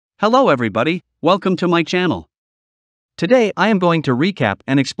Hello everybody, welcome to my channel. Today I am going to recap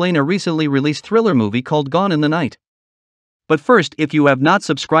and explain a recently released thriller movie called Gone in the Night. But first, if you have not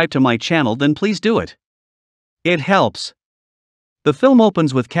subscribed to my channel, then please do it. It helps. The film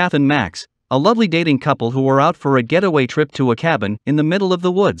opens with Kath and Max, a lovely dating couple who are out for a getaway trip to a cabin in the middle of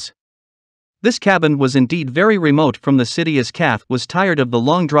the woods. This cabin was indeed very remote from the city, as Kath was tired of the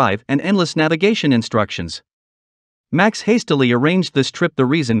long drive and endless navigation instructions. Max hastily arranged this trip, the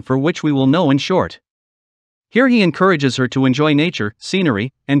reason for which we will know in short. Here he encourages her to enjoy nature,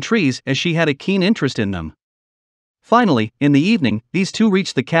 scenery, and trees, as she had a keen interest in them. Finally, in the evening, these two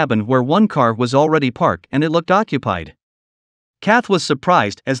reached the cabin where one car was already parked and it looked occupied. Kath was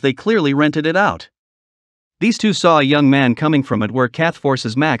surprised, as they clearly rented it out. These two saw a young man coming from it, where Kath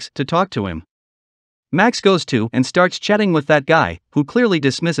forces Max to talk to him. Max goes to and starts chatting with that guy, who clearly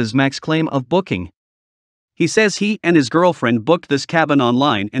dismisses Max's claim of booking. He says he and his girlfriend booked this cabin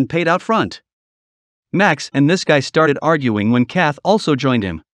online and paid out front. Max and this guy started arguing when Kath also joined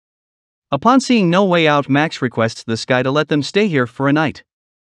him. Upon seeing no way out, Max requests this guy to let them stay here for a night.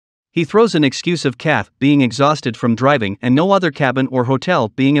 He throws an excuse of Kath being exhausted from driving and no other cabin or hotel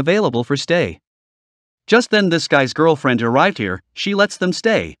being available for stay. Just then this guy's girlfriend arrived here. She lets them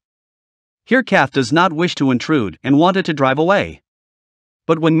stay. Here Kath does not wish to intrude and wanted to drive away.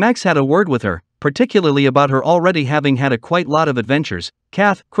 But when Max had a word with her, particularly about her already having had a quite lot of adventures,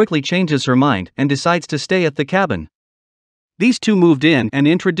 Kath quickly changes her mind and decides to stay at the cabin. These two moved in and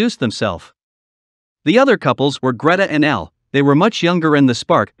introduced themselves. The other couples were Greta and Al. They were much younger and the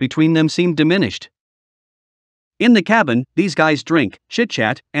spark between them seemed diminished. In the cabin, these guys drink,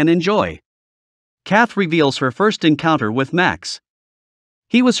 chit-chat, and enjoy. Kath reveals her first encounter with Max.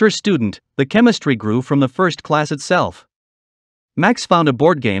 He was her student. The chemistry grew from the first class itself. Max found a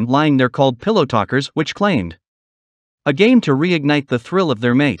board game lying there called Pillow Talkers, which claimed a game to reignite the thrill of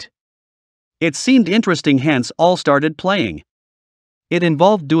their mate. It seemed interesting, hence all started playing. It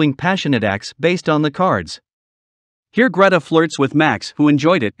involved doing passionate acts based on the cards. Here Greta flirts with Max, who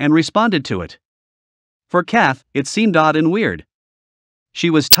enjoyed it and responded to it. For Kath, it seemed odd and weird. She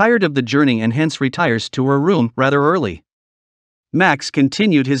was tired of the journey and hence retires to her room rather early. Max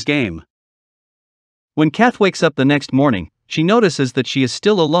continued his game. When Kath wakes up the next morning, she notices that she is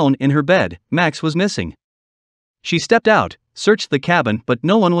still alone in her bed. Max was missing. She stepped out, searched the cabin, but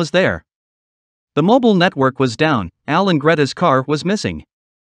no one was there. The mobile network was down. Al and Greta's car was missing.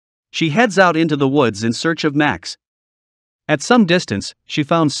 She heads out into the woods in search of Max. At some distance, she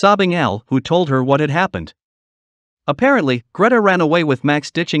found sobbing Al, who told her what had happened. Apparently, Greta ran away with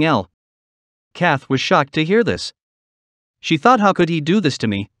Max, ditching Al. Kath was shocked to hear this. She thought, how could he do this to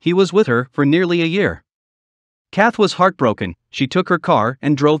me? He was with her for nearly a year. Kath was heartbroken. She took her car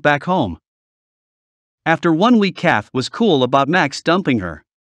and drove back home. After 1 week, Kath was cool about Max dumping her.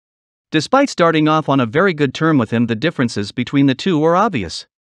 Despite starting off on a very good term with him, the differences between the two were obvious.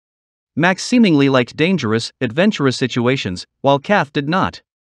 Max seemingly liked dangerous, adventurous situations, while Kath did not.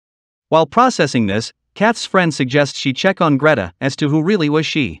 While processing this, Kath's friend suggests she check on Greta as to who really was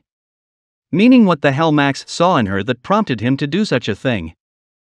she. Meaning, what the hell Max saw in her that prompted him to do such a thing.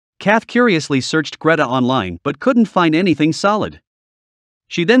 Kath curiously searched Greta online but couldn't find anything solid.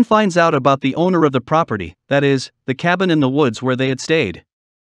 She then finds out about the owner of the property, that is, the cabin in the woods where they had stayed.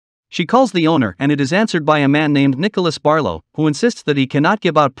 She calls the owner and it is answered by a man named Nicholas Barlow, who insists that he cannot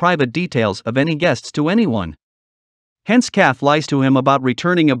give out private details of any guests to anyone. Hence Kath lies to him about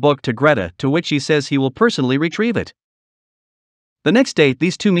returning a book to Greta, to which he says he will personally retrieve it. The next day,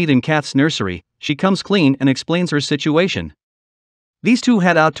 these two meet in Kath's nursery. She comes clean and explains her situation. These two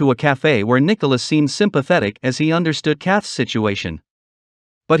head out to a cafe where Nicholas seemed sympathetic as he understood Kath's situation.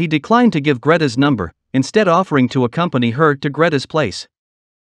 But he declined to give Greta's number, instead offering to accompany her to Greta's place.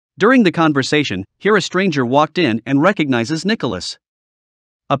 During the conversation, here a stranger walked in and recognizes Nicholas.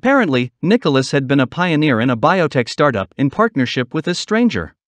 Apparently, Nicholas had been a pioneer in a biotech startup in partnership with this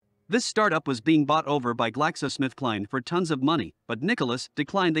stranger. This startup was being bought over by GlaxoSmithKline for tons of money, but Nicholas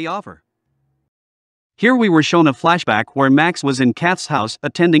declined the offer. Here we were shown a flashback where Max was in Kath's house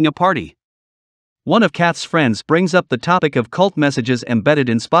attending a party. One of Kath's friends brings up the topic of cult messages embedded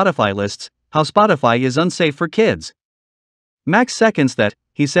in Spotify lists, how Spotify is unsafe for kids. Max seconds that.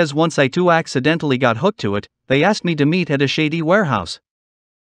 He says, once I too accidentally got hooked to it, they asked me to meet at a shady warehouse.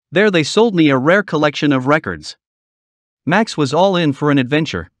 There they sold me a rare collection of records. Max was all in for an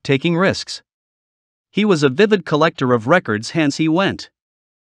adventure, taking risks. He was a vivid collector of records, hence he went.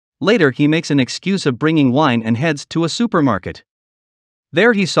 Later he makes an excuse of bringing wine and heads to a supermarket.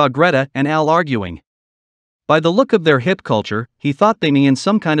 There he saw Greta and Al arguing. By the look of their hip culture, he thought they were in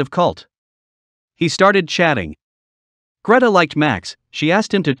some kind of cult. He started chatting. Greta liked Max. She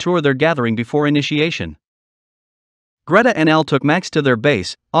asked him to tour their gathering before initiation. Greta and Al took Max to their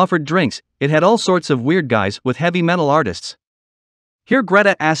base, offered drinks. It had all sorts of weird guys with heavy metal artists. Here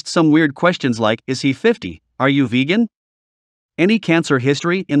Greta asked some weird questions like, is he 50? Are you vegan? Any cancer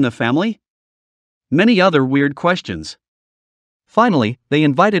history in the family? Many other weird questions. Finally, they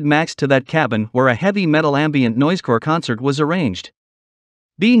invited Max to that cabin where a heavy metal ambient noisecore concert was arranged.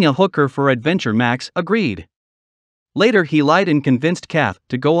 Being a hooker for adventure, Max agreed. Later he lied and convinced Kath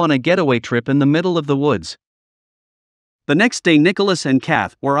to go on a getaway trip in the middle of the woods. The next day Nicholas and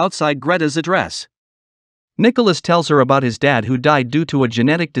Kath were outside Greta's address. Nicholas tells her about his dad who died due to a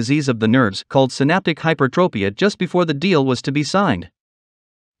genetic disease of the nerves called synaptic hypertrophy just before the deal was to be signed.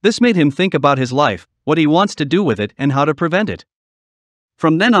 This made him think about his life, what he wants to do with it and how to prevent it.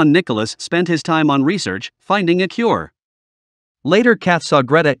 From then on Nicholas spent his time on research, finding a cure. Later Kath saw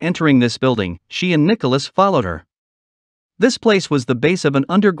Greta entering this building. She and Nicholas followed her. This place was the base of an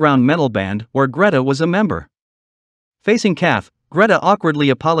underground metal band where Greta was a member. Facing Kath, Greta awkwardly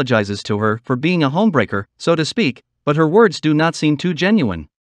apologizes to her for being a homebreaker, so to speak, but her words do not seem too genuine.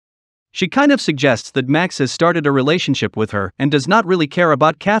 She kind of suggests that Max has started a relationship with her and does not really care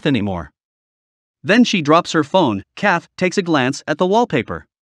about Kath anymore. Then she drops her phone. Kath takes a glance at the wallpaper.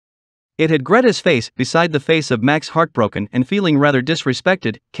 It had Greta's face beside the face of Max. Heartbroken and feeling rather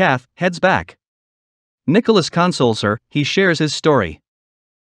disrespected, Kath heads back. Nicholas consoles her. He shares his story.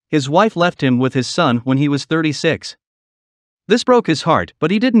 His wife left him with his son when he was 36. This broke his heart,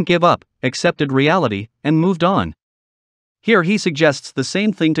 but he didn't give up, accepted reality, and moved on. Here he suggests the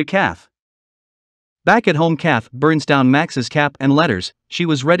same thing to Kath. Back at home Kath burns down Max's cap and letters. She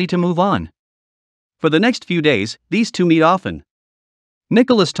was ready to move on. For the next few days, these two meet often.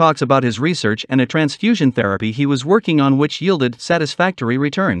 Nicholas talks about his research and a transfusion therapy he was working on which yielded satisfactory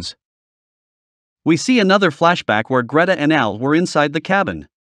returns. We see another flashback where Greta and Al were inside the cabin.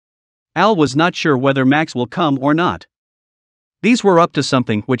 Al was not sure whether Max will come or not. These were up to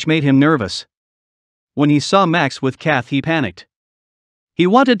something which made him nervous. When he saw Max with Kath he panicked. He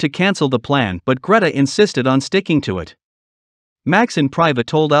wanted to cancel the plan but Greta insisted on sticking to it. Max in private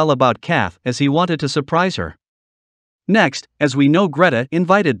told Al about Kath as he wanted to surprise her. Next, as we know, Greta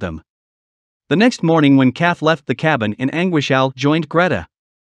invited them. The next morning when Kath left the cabin in anguish, Al joined Greta.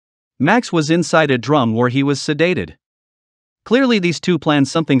 Max was inside a drum where he was sedated. Clearly these two planned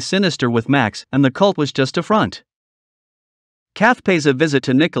something sinister with Max and the cult was just a front. Kath pays a visit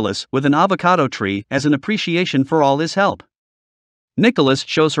to Nicholas with an avocado tree as an appreciation for all his help. Nicholas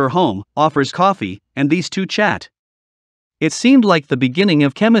shows her home, offers coffee, and these two chat. It seemed like the beginning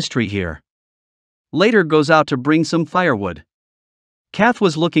of chemistry here. Later goes out to bring some firewood. Kath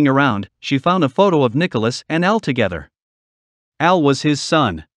was looking around. She found a photo of Nicholas and Al together. Al was his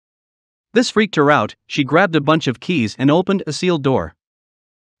son. This freaked her out. She grabbed a bunch of keys and opened a sealed door.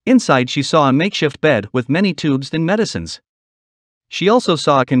 Inside she saw a makeshift bed with many tubes and medicines. She also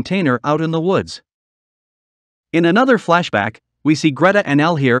saw a container out in the woods. In another flashback, we see Greta and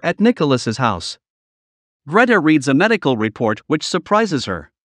Al here at Nicholas's house. Greta reads a medical report which surprises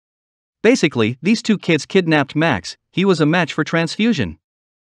her. Basically, these two kids kidnapped Max. He was a match for transfusion.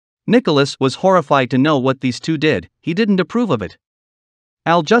 Nicholas was horrified to know what these two did. He didn't approve of it.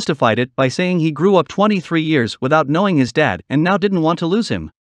 Al justified it by saying he grew up 23 years without knowing his dad and now didn't want to lose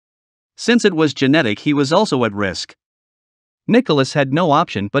him. Since it was genetic, he was also at risk. Nicholas had no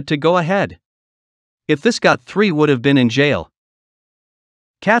option but to go ahead. If this got through, would have been in jail.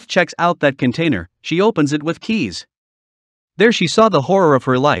 Kath checks out that container. She opens it with keys. There she saw the horror of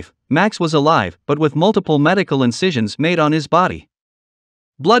her life. Max was alive, but with multiple medical incisions made on his body.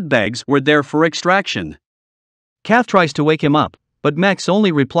 Blood bags were there for extraction. Kath tries to wake him up, but Max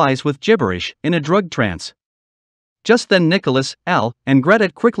only replies with gibberish, in a drug trance. Just then Nicholas, Al, and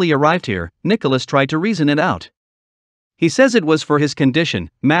Greta quickly arrived here. Nicholas tried to reason it out. He says it was for his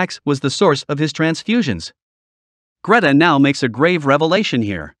condition. Max was the source of his transfusions. Greta now makes a grave revelation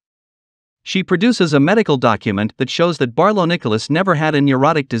here. She produces a medical document that shows that Barlow Nicholas never had a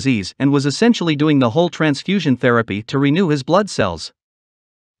neurotic disease and was essentially doing the whole transfusion therapy to renew his blood cells.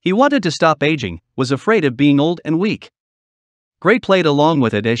 He wanted to stop aging, was afraid of being old and weak. Grey played along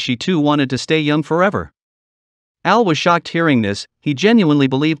with it as she too wanted to stay young forever. Al was shocked hearing this. He genuinely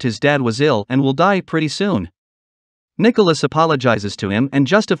believed his dad was ill and will die pretty soon. Nicholas apologizes to him and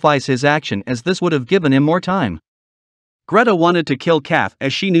justifies his action as this would have given him more time. Greta wanted to kill Kath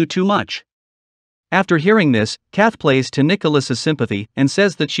as she knew too much. After hearing this, Kath plays to Nicholas's sympathy and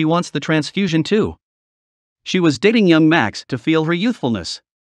says that she wants the transfusion too. She was dating young Max to feel her youthfulness.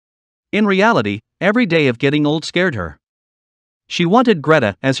 In reality, every day of getting old scared her. She wanted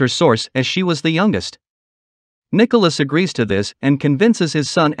Greta as her source as she was the youngest. Nicholas agrees to this and convinces his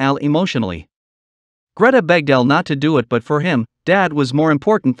son Al emotionally. Greta begged Al not to do it, but for him, Dad was more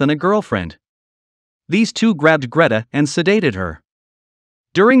important than a girlfriend. These two grabbed Greta and sedated her.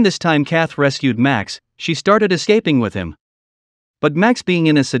 During this time, Kath rescued Max. She started escaping with him. But Max, being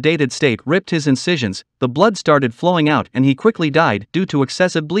in a sedated state, ripped his incisions, the blood started flowing out and he quickly died due to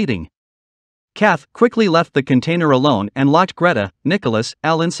excessive bleeding. Kath quickly left the container alone and locked Greta, Nicholas,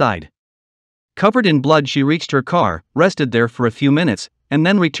 Al inside. Covered in blood, she reached her car, rested there for a few minutes, and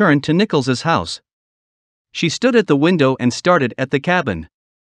then returned to Nichols's house. She stood at the window and started at the cabin.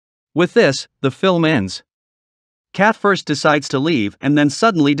 With this, the film ends. Kath first decides to leave and then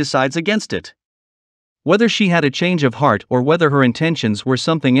suddenly decides against it. Whether she had a change of heart or whether her intentions were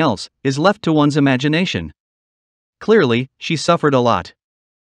something else is left to one's imagination. Clearly, she suffered a lot.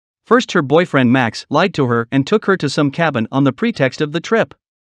 First, her boyfriend Max lied to her and took her to some cabin on the pretext of the trip.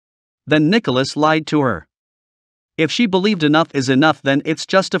 Then Nicholas lied to her. If she believed enough is enough, then it's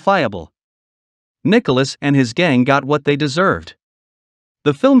justifiable. Nicholas and his gang got what they deserved.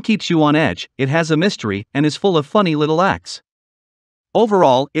 The film keeps you on edge, it has a mystery, and is full of funny little acts.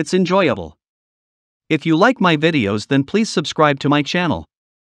 Overall, it's enjoyable. If you like my videos, then please subscribe to my channel.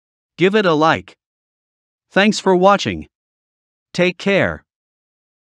 Give it a like. Thanks for watching. Take care.